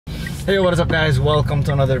Hey, what is up guys? Welcome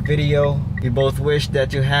to another video. We both wish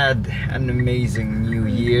that you had an amazing new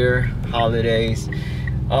year, holidays.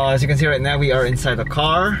 As you can see right now, we are inside the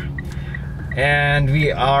car and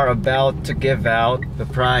we are about to give out the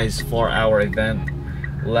prize for our event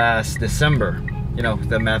last December. You know,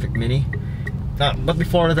 the MAVIC MINI. But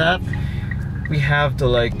before that, we have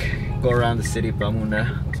to go around the city pa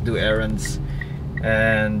muna to do errands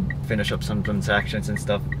and finish up some transactions and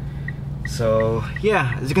stuff. So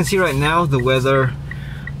yeah, as you can see right now, the weather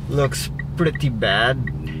looks pretty bad.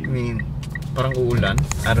 I mean, parang uulan,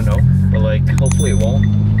 I don't know, but hopefully it won't.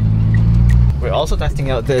 We're also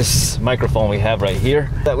testing out this microphone we have right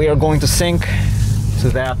here that we are going to sync to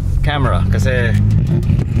that camera because that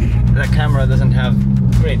camera doesn't have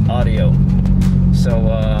great audio. So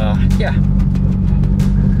yeah,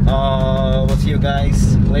 we'll see you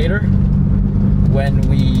guys later when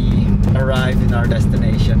we arrive in our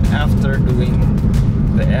destination after doing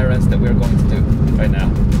the errands that we're going to do right now.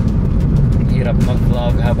 Hirap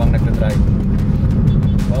mag-vlog habang nagdadrive.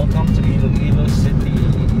 Welcome to Iloilo City.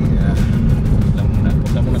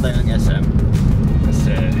 Punta muna tayo ng SM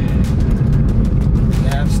kasi we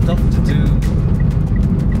have stuff to do.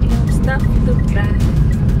 We have stuff to try.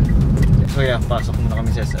 So yeah, pasok muna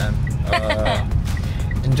kami sa SM.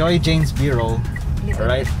 Enjoy Jane's B-roll,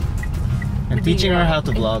 alright? I'm teaching her how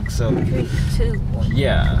to vlog, so 3, 2, 1.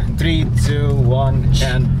 yeah, 3, 2, 1,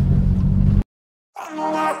 and I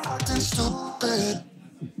know I'm acting stupid,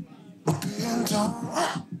 but being dumb,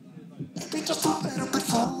 maybe just a little bit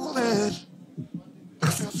foolish.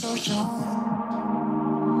 I feel so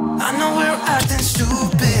young. I know we're acting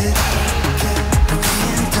stupid, but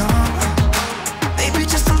being dumb, maybe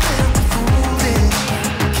just a little bit foolish.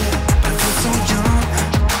 I feel so young.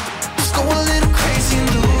 Just go a little crazy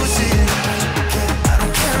and lose it. I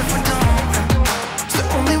don't care if we're dumb. It's the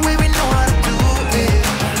only way we know how to do it.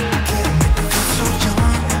 I feel so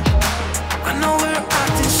young. I know we're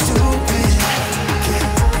acting stupid.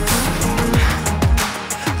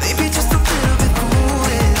 Maybe just a little bit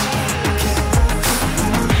foolish.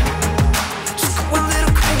 Just go a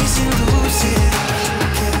little crazy and lose it.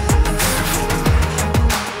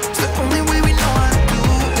 It's the only way we know how to do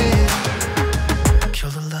it. Kill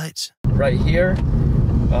the lights. right here,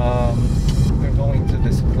 we're going to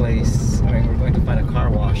this place. I mean, we're going to find a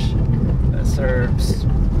car wash that serves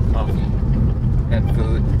coffee and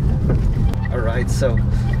food. Alright, so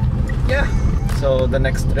yeah. So the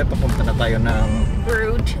next trip, papunta na tayo ng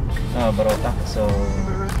Barotac. So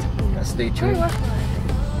stay tuned.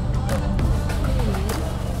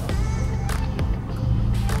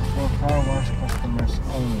 For car wash customers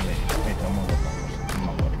only. Wait, alright.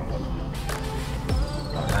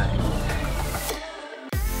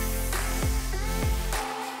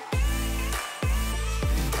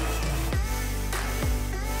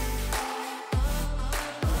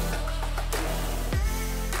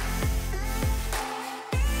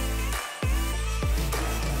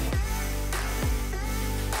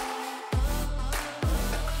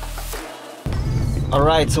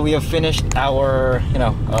 Alright, so we have finished our,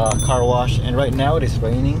 car wash, and right now it is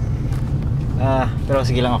raining. Pero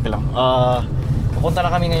sige lang, okay lang. Pupunta na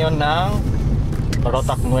kami ngayon ng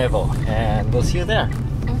Barotac Nuevo, and we'll see you there.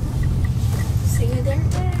 See you there,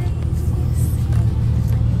 guys.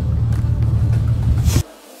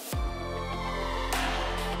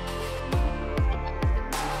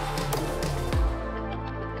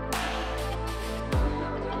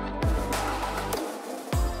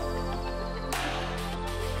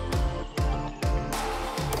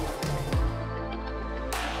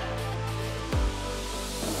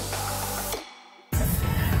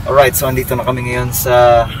 Alright, so andito na kami ngayon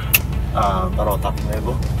sa Barotac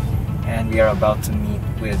Nuevo, and we are about to meet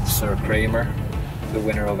with Sir Kramer, the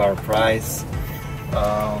winner of our prize.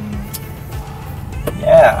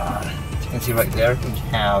 Yeah, as you can see right there, we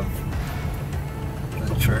have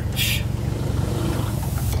the church.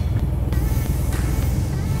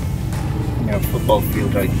 You know, football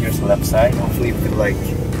field right here is the left side. Hopefully we could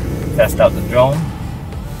test out the drone,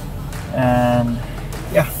 and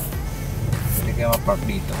yeah. Pwede kayo mapark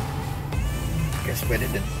dito. Guess pwede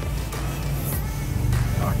din.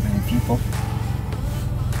 There aren't many people.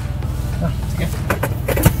 Sige.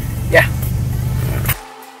 Yeah.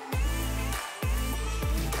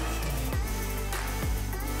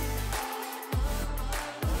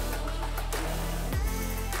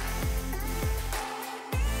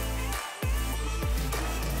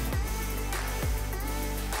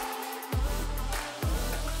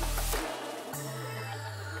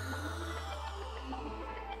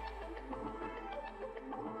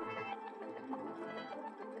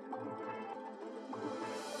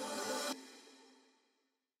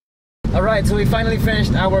 Alright, so we finally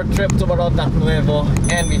finished our trip to Barotac Nuevo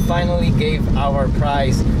and we finally gave our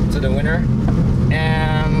prize to the winner.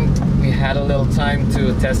 And we had a little time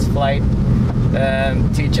to test flight,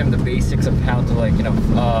 teach him the basics of how to, like, you know,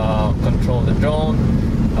 control the drone,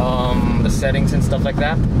 the settings and stuff like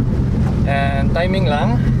that. And timing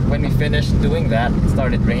lang, when we finished doing that, it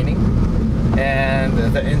started raining. And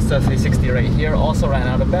the Insta360 right here also ran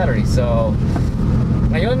out of battery. So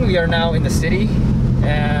ngayon we are now in the city.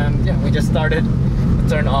 And yeah, we just started to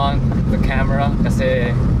turn on the camera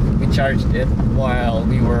kasi we charged it while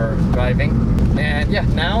we were driving. And yeah,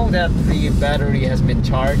 now that the battery has been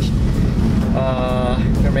charged,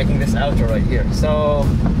 we're making this outro right here. So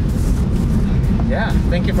yeah,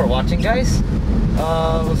 thank you for watching, guys.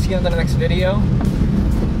 We'll see you on the next video.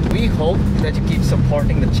 We hope that you keep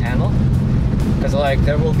supporting the channel because, like,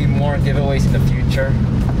 there will be more giveaways in the future.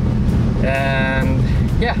 And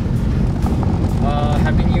yeah,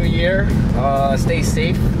 Happy New Year, stay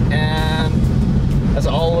safe, and as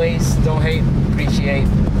always, don't hate, appreciate.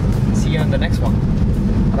 See you on the next one.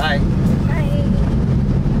 Bye. Bye.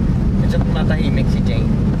 Medyo matahimik si Jane.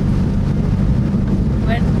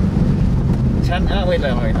 What? Wait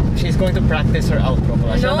lang. She's going to practice her outro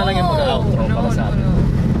pala. Siya na lang yung mag-outro pala sa atin.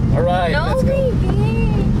 Alright, No, let's go.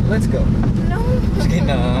 baby. Let's go. No. Sige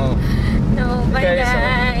na. No, bye, Okay, so-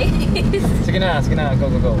 guys. Sige na, go.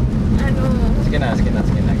 Ano? Sige na, go.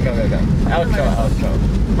 Outro.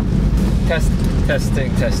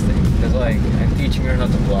 Testing. Because, like, I'm teaching her how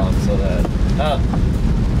to vlog so that...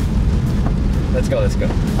 Let's go.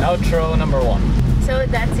 Outro number 1. So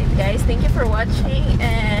that's it, guys. Thank you for watching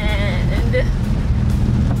and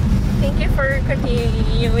thank you for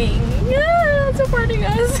continuing supporting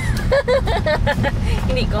us.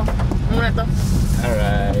 Hindi ko. Muna to.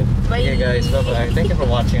 Alright. Bye. Okay, guys. Bye-bye. Thank you for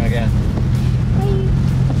watching again. Bye.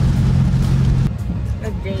 A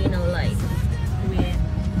day no life with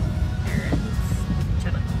errands.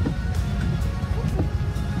 Charot.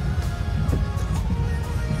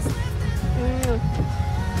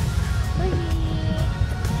 Bye.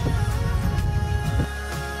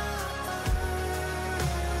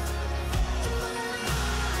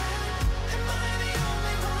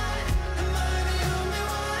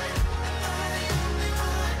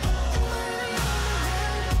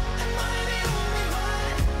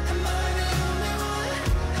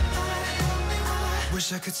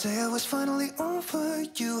 Wish I could say I was finally over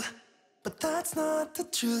you, but that's not the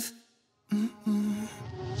truth.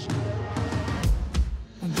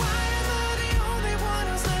 Why